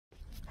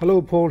Hello,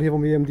 Paul here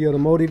from EMD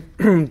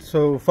Automotive.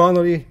 So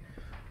finally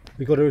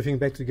we got everything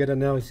back together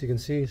now. As you can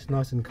see, it's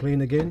nice and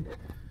clean again.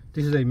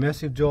 This is a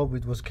massive job.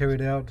 It was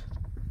carried out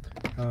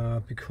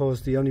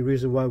because the only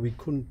reason why we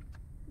couldn't,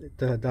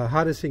 the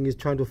hardest thing is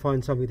trying to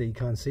find something that you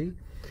can't see,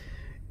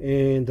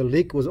 and the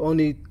leak was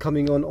only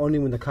coming on only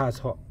when the car is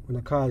hot. When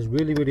the car is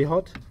really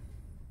hot,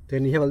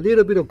 then you have a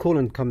little bit of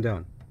coolant come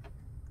down.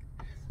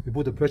 We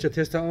put the pressure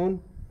tester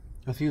on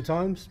a few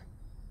times,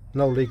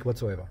 no leak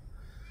whatsoever.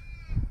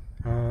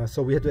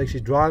 So we had to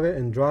actually drive it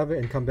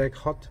and come back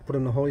hot, put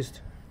on the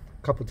hoist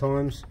a couple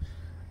times,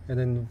 and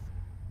then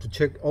to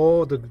check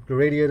all the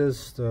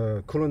radiators,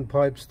 the coolant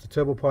pipes, the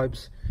turbo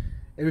pipes,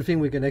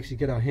 everything we can actually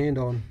get our hand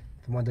on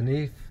from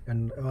underneath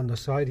and on the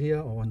side here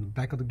or on the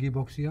back of the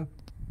gearbox here,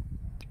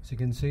 as you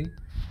can see.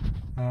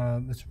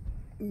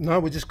 Now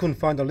we just couldn't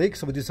find the leak,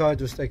 so we decided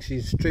to just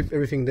actually strip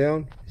everything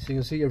down. As you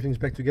can see, everything's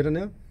back together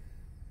now.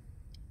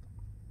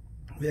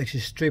 We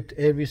actually stripped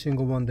every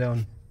single one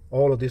down.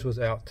 All of this was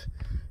out.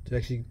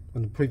 Actually,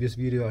 on the previous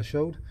video I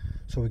showed,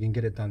 so we can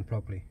get it done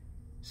properly,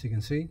 as you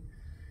can see.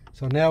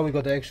 So now we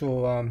got the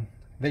actual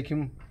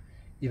vacuum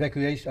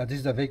evacuation. This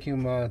is the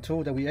vacuum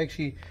tool that we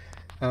actually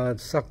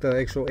suck the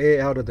actual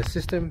air out of the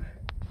system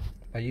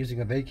by using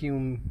a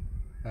vacuum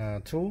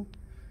tool,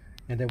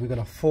 and then we're going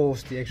to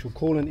force the actual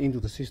coolant into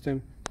the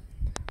system,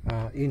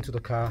 into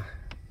the car,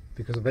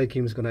 because the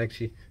vacuum is going to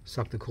actually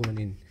suck the coolant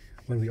in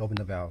when we open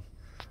the valve.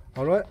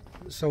 Alright,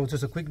 so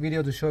just a quick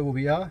video to show where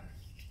we are.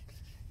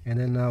 And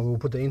then we'll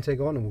put the intake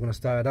on and we're going to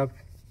start it up,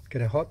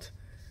 get it hot,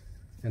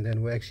 and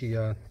then we'll actually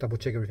double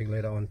check everything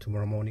later on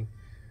tomorrow morning,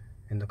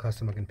 and the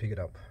customer can pick it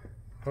up.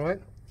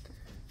 Alright,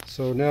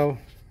 so now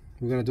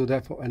we're going to do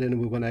that and then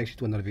we're going to actually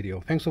do another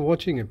video. Thanks for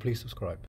watching, and please subscribe.